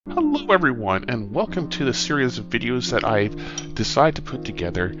Hello everyone, and welcome to the series of videos that I've decided to put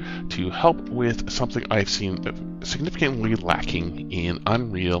together to help with something I've seen significantly lacking in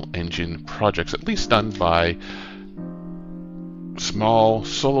Unreal Engine projects, at least done by small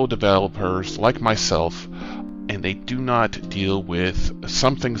solo developers like myself, and they do not deal with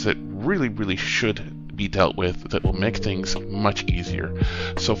some things that really should be dealt with that will make things much easier.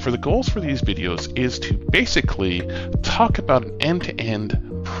 So for the goals for these videos is to basically talk about an end-to-end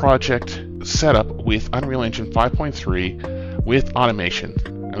project setup with Unreal Engine 5.3 with automation.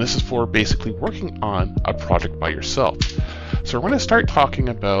 And this is for basically working on a project by yourself. So we're going to start talking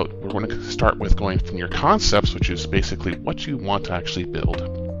about, we're going to start with going from your concepts, which is basically what you want to actually build.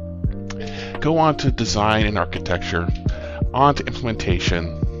 Go on to design and architecture, on to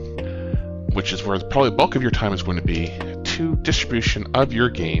implementation, which is where probably the bulk of your time is going to be, to distribution of your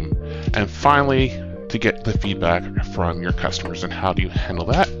game, and finally to get the feedback from your customers and how do you handle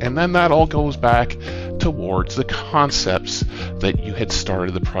that. And then that all goes back towards the concepts that you had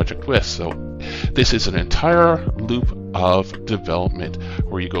started the project with. So this is an entire loop of development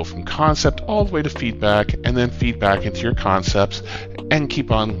where you go from concept all the way to feedback, and then feedback into your concepts, and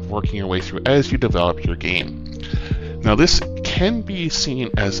keep on working your way through as you develop your game. Now this can be seen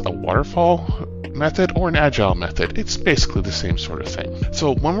as a waterfall method or an agile method. It's basically the same sort of thing.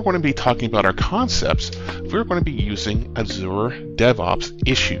 So when we're going to be talking about our concepts, we're going to be using Azure DevOps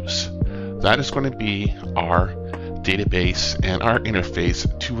issues. That is going to be our database and our interface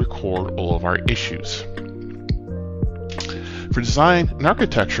to record all of our issues. For design and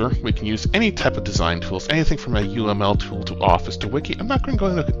architecture, we can use any type of design tools, anything from a UML tool to Office to Wiki. I'm not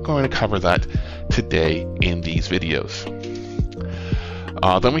going to cover that today in these videos.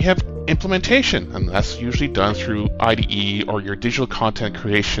 Then we have implementation, and that's usually done through IDE or your digital content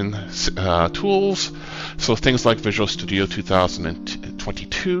creation tools. So things like Visual Studio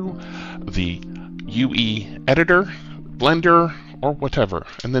 2022, the UE editor, Blender, or whatever.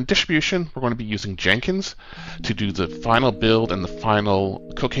 And then distribution, we're going to be using Jenkins to do the final build and the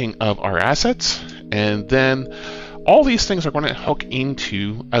final cooking of our assets. And then all these things are going to hook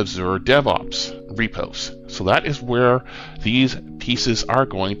into Azure DevOps repos. So that is where these pieces are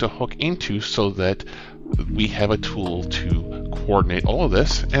going to hook into so that we have a tool to coordinate all of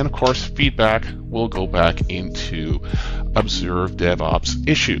this. And of course, feedback will go back into Observe DevOps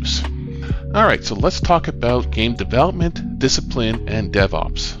issues. All right, so let's talk about game development, discipline, and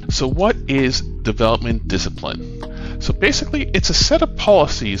DevOps. So what is development discipline? So basically, it's a set of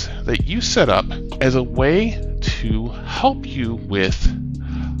policies that you set up as a way to help you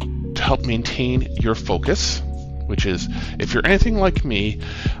help maintain your focus, which is, if you're anything like me,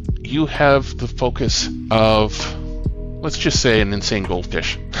 you have the focus of, let's just say, an insane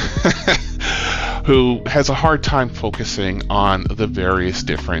goldfish who has a hard time focusing on the various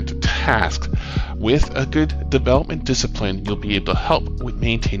different tasks. With a good development discipline, you'll be able to help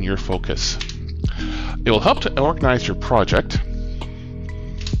maintain your focus. It will help to organize your project.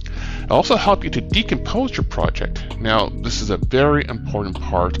 It'll also help you to decompose your project. Now, this is a very important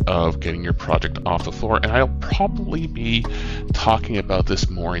part of getting your project off the floor, and I'll probably be talking about this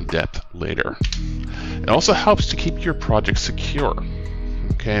more in depth later. It also helps to keep your project secure.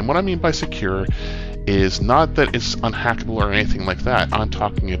 Okay, and what I mean by secure is not that it's unhackable or anything like that. I'm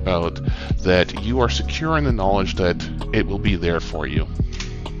talking about that you are secure in the knowledge that it will be there for you.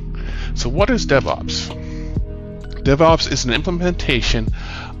 So what is DevOps? DevOps is an implementation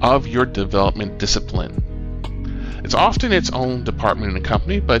of your development discipline. It's often its own department in a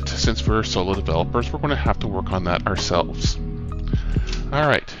company, but since we're solo developers, we're going to have to work on that ourselves. All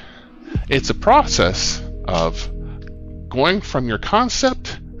right. It's a process of going from your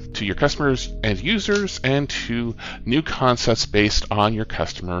concept to your customers and users and to new concepts based on your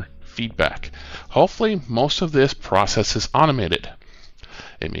customer feedback. Hopefully, most of this process is automated.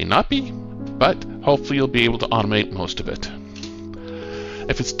 It may not be, but hopefully you'll be able to automate most of it.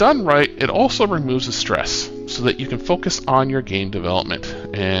 If it's done right, it also removes the stress so that you can focus on your game development.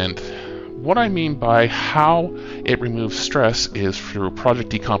 And what I mean by how it removes stress is through project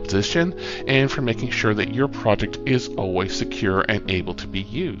decomposition and for making sure that your project is always secure and able to be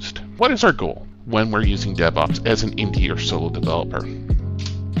used. What is our goal when we're using DevOps as an indie or solo developer?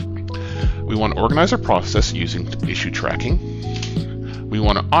 We want to organize our process using issue tracking. We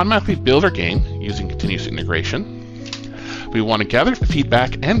want to automatically build our game using continuous integration. We want to gather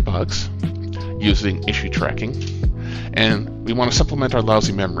feedback and bugs using issue tracking. And we want to supplement our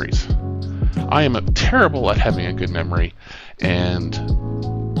lousy memories. I am terrible at having a good memory, and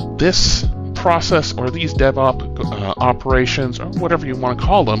this process or these DevOps operations, or whatever you want to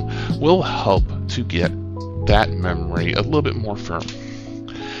call them, will help to get that memory a little bit more firm.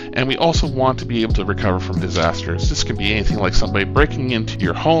 And we also want to be able to recover from disasters. This can be anything like somebody breaking into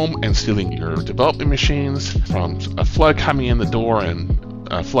your home and stealing your development machines, from a flood coming in the door and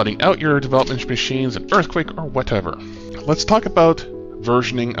flooding out your development machines, an earthquake, or whatever. Let's talk about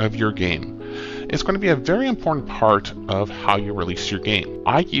versioning of your game. It's going to be a very important part of how you release your game.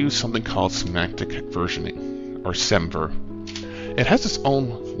 I use something called semantic versioning, or SEMver. It has its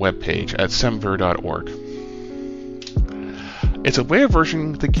own webpage at semver.org. It's a way of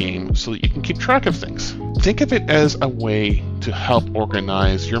versioning the game so that you can keep track of things. Think of it as a way to help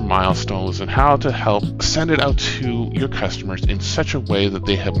organize your milestones and how to help send it out to your customers in such a way that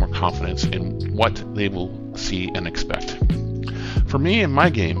they have more confidence in what they will see and expect. For me, in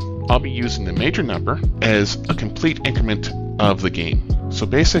my game, I'll be using the major number as a complete increment of the game. So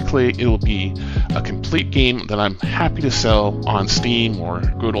basically, it will be a complete game that I'm happy to sell on Steam or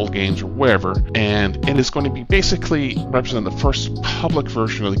Good Old Games or wherever, and it is going to be basically represent the first public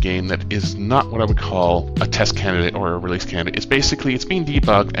version of the game that is not what I would call a test candidate or a release candidate. It's being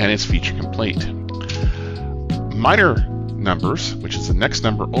debugged and it's feature complete. Minor numbers, which is the next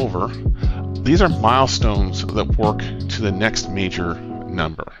number over, these are milestones that work to the next major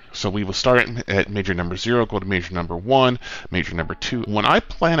number. So we will start at major number 0, go to major number 1, major number 2. When I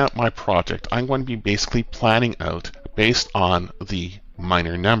plan out my project, I'm going to be basically planning out based on the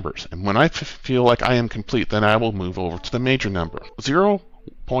minor numbers. And when I feel like I am complete, then I will move over to the major number.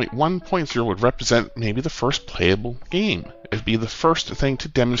 0.1.0 would represent maybe the first playable game. It would be the first thing to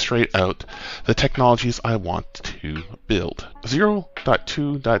demonstrate out the technologies I want to build.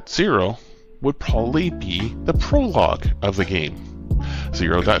 0.2.0 would probably be the prologue of the game.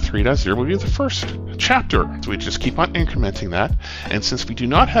 0.3.0 will be the first chapter. So we just keep on incrementing that. And since we do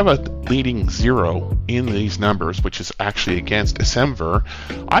not have a leading 0 in these numbers, which is actually against SEMver,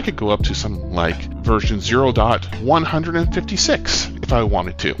 I could go up to something like version 0.156 if I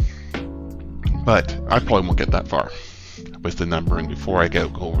wanted to. But I probably won't get that far with the numbering before I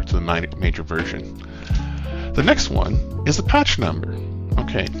go over to the major version. The next one is the patch number.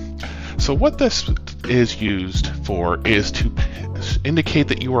 Okay. So what this is used for is to indicate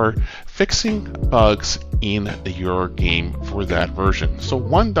that you are fixing bugs in your game for that version. So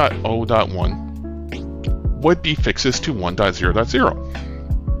 1.0.1 would be fixes to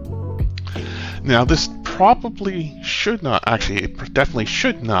 1.0.0. Now this probably should not, actually it definitely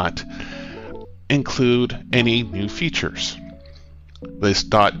should not include any new features. This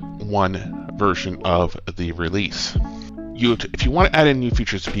 .1 version of the release. If you want to add in new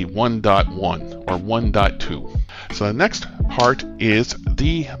features, to be 1.1 or 1.2. So the next part is a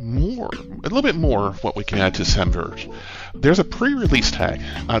little bit more of what we can add to SEMver. There's a pre-release tag.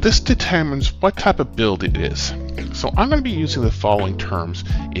 This determines what type of build it is. So I'm going to be using the following terms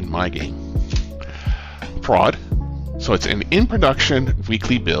in my game. Prod, so it's an in-production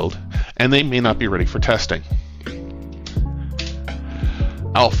weekly build, and they may not be ready for testing.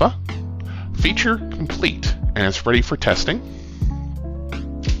 Alpha, feature complete, and it's ready for testing.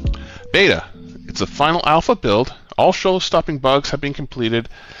 Beta, it's a final alpha build. All show-stopping bugs have been completed,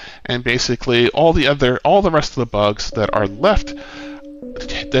 and basically all the rest of the bugs that are left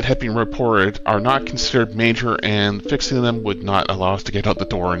that have been reported are not considered major, and fixing them would not allow us to get out the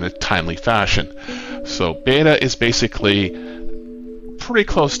door in a timely fashion. So beta is basically pretty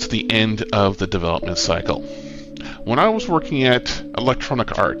close to the end of the development cycle. When I was working at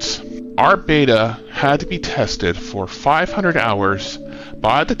Electronic Arts, our beta had to be tested for 500 hours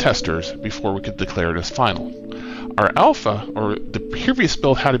by the testers before we could declare it as final. Our alpha, or the previous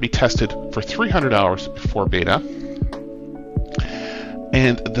build, had to be tested for 300 hours before beta.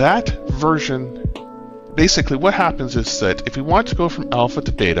 And that version, basically what happens is that if we want to go from alpha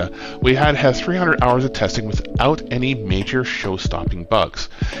to beta, we had to have 300 hours of testing without any major show-stopping bugs.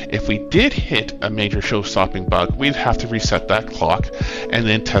 If we did hit a major show-stopping bug, we'd have to reset that clock and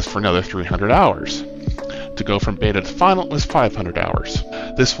then test for another 300 hours. To go from beta to final was 500 hours.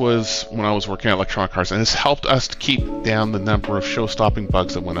 This was when I was working at Electronic Arts, and this helped us to keep down the number of show-stopping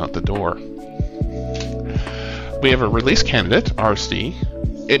bugs that went out the door. We have a release candidate, RSD.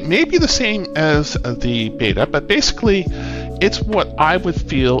 It may be the same as the beta, but basically it's what I would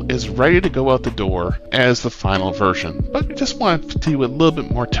feel is ready to go out the door as the final version, but we just want to do a little bit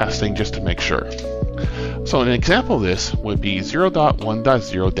more testing just to make sure. So an example of this would be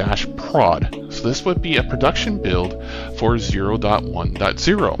 0.1.0-prod. So this would be a production build for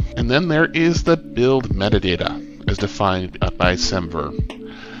 0.1.0. And then there is the build metadata as defined by SEMver.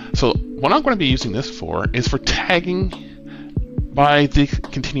 So what I'm going to be using this for is for tagging by the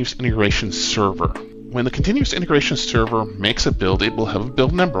continuous integration server. when the continuous integration server makes a build, it will have a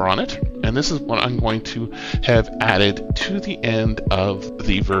build number on it, and this is what I'm going to have added to the end of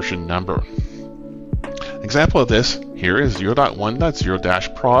the version number. Example of this here is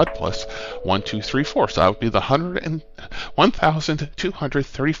 0.1.0-prod plus 1234. So that would be the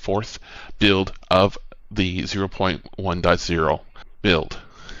 1234th build of the 0.1.0 build.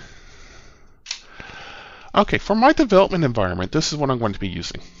 Okay, for my development environment, this is what I'm going to be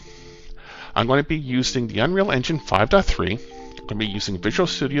using. I'm going to be using the Unreal Engine 5.3. I'm going to be using Visual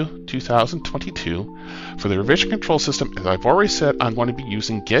Studio 2022. For the revision control system, as I've already said, I'm going to be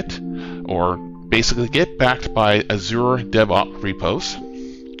using Git, or basically Git backed by Azure DevOps repos.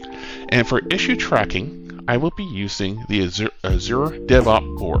 And for issue tracking, I will be using the Azure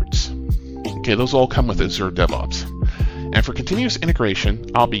DevOps boards. Okay, those all come with Azure DevOps. And for continuous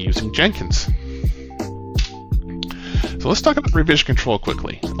integration, I'll be using Jenkins. So let's talk about revision control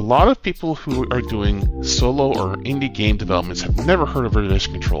quickly. A lot of people who are doing solo or indie game developments have never heard of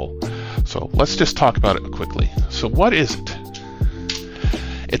revision control. So let's just talk about it quickly. So what is it?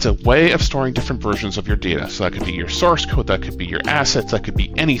 It's a way of storing different versions of your data. So that could be your source code, that could be your assets, that could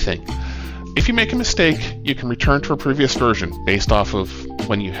be anything. If you make a mistake, you can return to a previous version based off of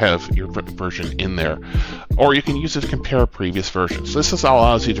when you have your version in there. Or you can use it to compare previous versions. This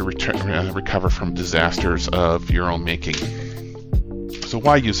allows you to recover from disasters of your own making. So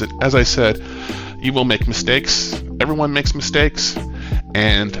why use it? As I said, you will make mistakes. Everyone makes mistakes.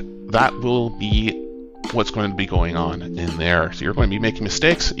 And that will be what's going to be going on in there. So you're going to be making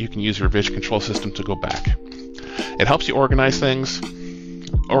mistakes. You can use your revision control system to go back. It helps you organize things.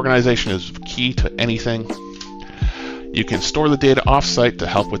 Organization is key to anything. You can store the data offsite to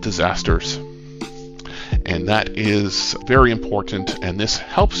help with disasters. And that is very important, and this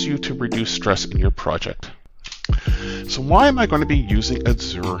helps you to reduce stress in your project. So why am I going to be using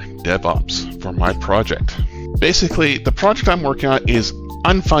Azure DevOps for my project? Basically, the project I'm working on is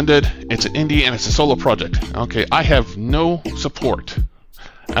unfunded, it's an indie, and it's a solo project. Okay, I have no support.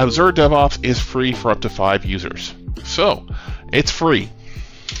 Azure DevOps is free for up to 5 users. So, it's free.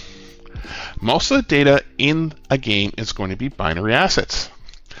 Most of the data in a game is going to be binary assets.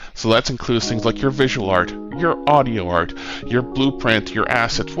 So that includes things like your visual art, your audio art, your blueprint, your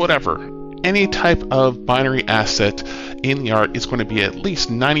assets, whatever. Any type of binary asset in the art is going to be at least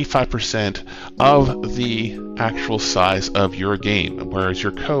 95% of the actual size of your game, whereas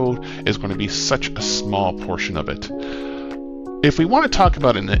your code is going to be such a small portion of it. If we want to talk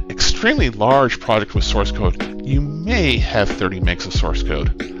about an extremely large project with source code, you may have 30 megs of source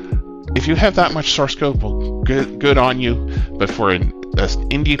code. If you have that much source code, well, good on you. But for an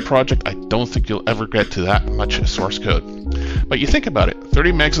indie project, I don't think you'll ever get to that much source code. But you think about it,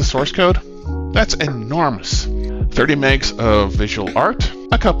 30 megs of source code, that's enormous. 30 megs of visual art,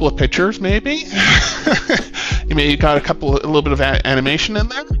 a couple of pictures maybe. You may got a little bit of animation in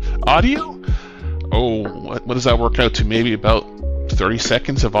there. Audio, oh, what does that work out to? Maybe about 30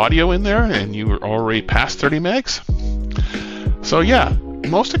 seconds of audio in there, and you were already past 30 megs. So yeah.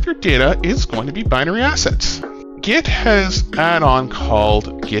 Most of your data is going to be binary assets. Git has an add-on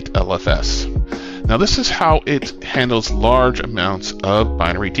called Git LFS. Now this is how it handles large amounts of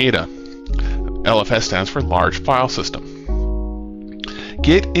binary data. LFS stands for Large File System.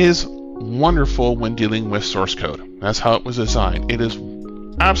 Git is wonderful when dealing with source code. That's how it was designed. It is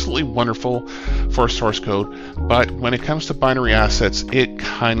absolutely wonderful for source code, but when it comes to binary assets, it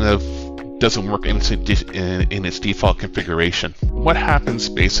kind of doesn't work in its default configuration. What happens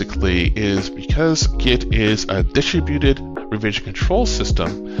basically is because Git is a distributed revision control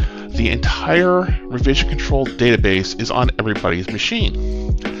system, the entire revision control database is on everybody's machine.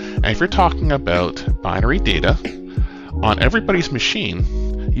 And if you're talking about binary data on everybody's machine,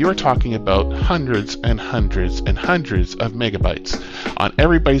 you are talking about hundreds and hundreds and hundreds of megabytes on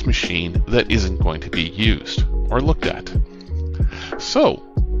everybody's machine that isn't going to be used or looked at. So,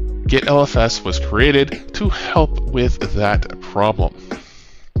 Git LFS was created to help with that problem.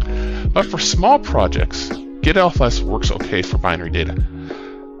 But for small projects, Git LFS works okay for binary data.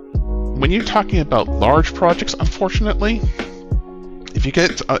 When you're talking about large projects, unfortunately, if you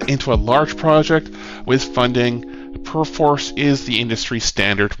get into a large project with funding, Perforce is the industry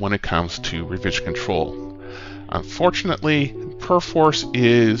standard when it comes to revision control. Unfortunately, Perforce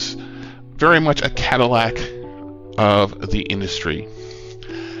is very much a Cadillac of the industry.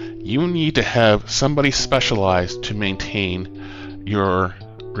 You need to have somebody specialized to maintain your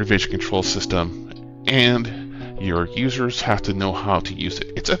revision control system, and your users have to know how to use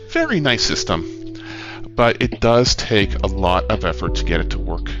it. It's a very nice system, but it does take a lot of effort to get it to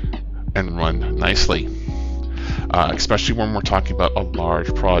work and run nicely, especially when we're talking about a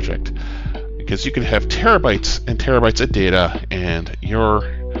large project. because you can have terabytes and terabytes of data, and your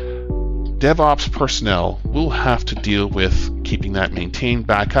DevOps personnel will have to deal with keeping that maintained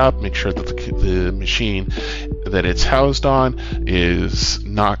back up, make sure that the machine that it's housed on is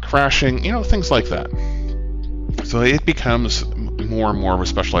not crashing, things like that. So it becomes more and more of a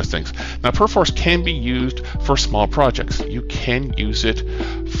specialized things. Now, Perforce can be used for small projects. You can use it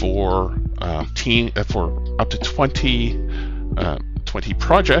for for up to 20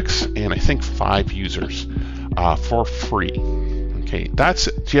 projects, and I think 5 users for free. Okay, that's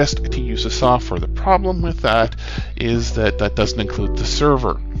just to use the software. The problem with that is that that doesn't include the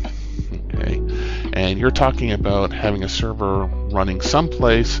server. Okay, and you're talking about having a server running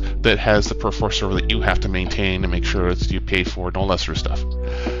someplace that has the Perforce server that you have to maintain and make sure it's you pay for and all that sort of stuff.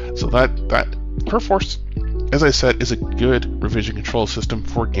 So that Perforce, as I said, is a good revision control system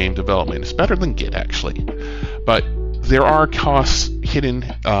for game development. It's better than Git, actually, but there are costs hidden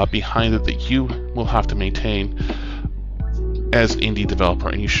behind it that you will have to maintain as an indie developer,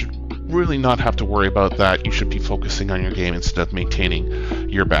 and you should really not have to worry about that. You should be focusing on your game instead of maintaining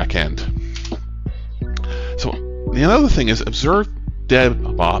your back end. So the other thing is Observe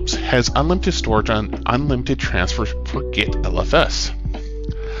DevOps has unlimited storage and unlimited transfer for Git LFS.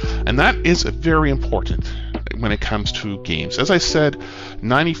 And that is very important when it comes to games. As I said,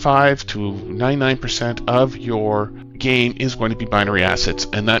 95 to 99% of your game is going to be binary assets,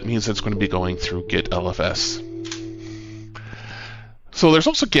 and that means it's going to be going through Git LFS. So there's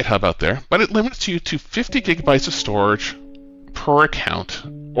also GitHub out there, but it limits you to 50 gigabytes of storage per account,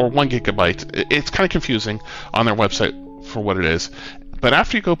 or 1 gigabyte. It's kind of confusing on their website for what it is. But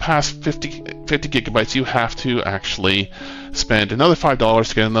after you go past 50 gigabytes, you have to actually spend another $5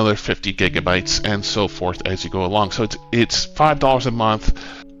 to get another 50 gigabytes, and so forth as you go along. So it's $5 a month.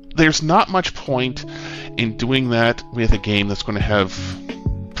 There's not much point in doing that with a game that's going to have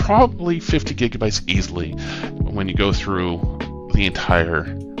probably 50 gigabytes easily when you go through the entire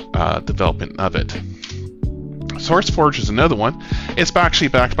development of it. SourceForge is another one. It's actually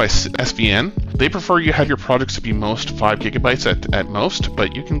backed by SVN. They prefer you have your projects to be most 5 gigabytes at most,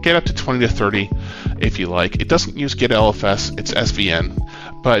 but you can get up to 20 to 30 if you like. It doesn't use Git LFS, it's SVN.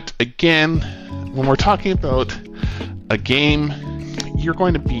 But again, when we're talking about a game, you're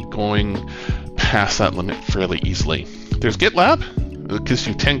going to be going past that limit fairly easily. There's GitLab. It gives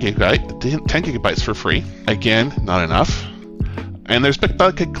you 10 gigabytes for free. Again, not enough. And there's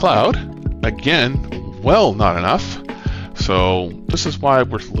Bitbucket Cloud. Again, well, not enough. So this is why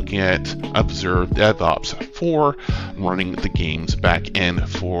we're looking at Observe DevOps for running the game's back end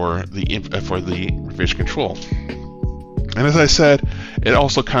for the revision control. And as I said, it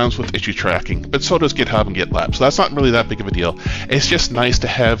also comes with issue tracking, but so does GitHub and GitLab. So that's not really that big of a deal. It's just nice to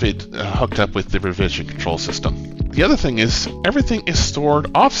have it hooked up with the revision control system. The other thing is everything is stored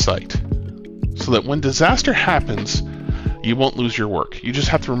offsite, so that when disaster happens, you won't lose your work. You just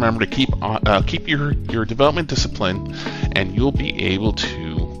have to remember to keep your development discipline, and you'll be able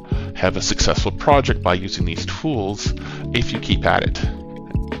to have a successful project by using these tools if you keep at it.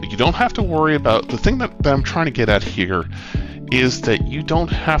 You don't have to worry about the thing that I'm trying to get at here is that you don't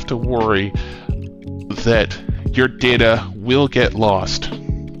have to worry that your data will get lost,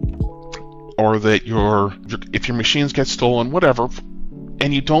 or that if your machines get stolen, whatever,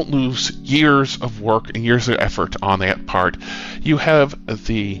 and you don't lose years of work and years of effort on that part. You have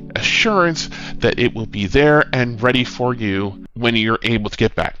the assurance that it will be there and ready for you when you're able to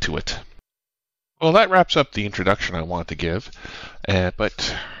get back to it. Well, that wraps up the introduction I wanted to give,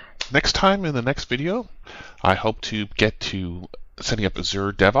 but next time in the next video, I hope to get to setting up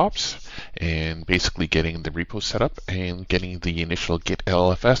Azure DevOps and basically getting the repo set up and getting the initial Git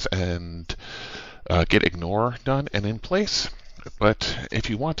LFS and Git ignore done and in place. But if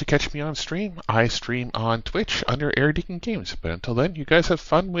you want to catch me on stream, I stream on Twitch under AirDeacon Games. But until then, you guys have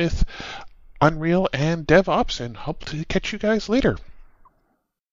fun with Unreal and DevOps, and hope to catch you guys later.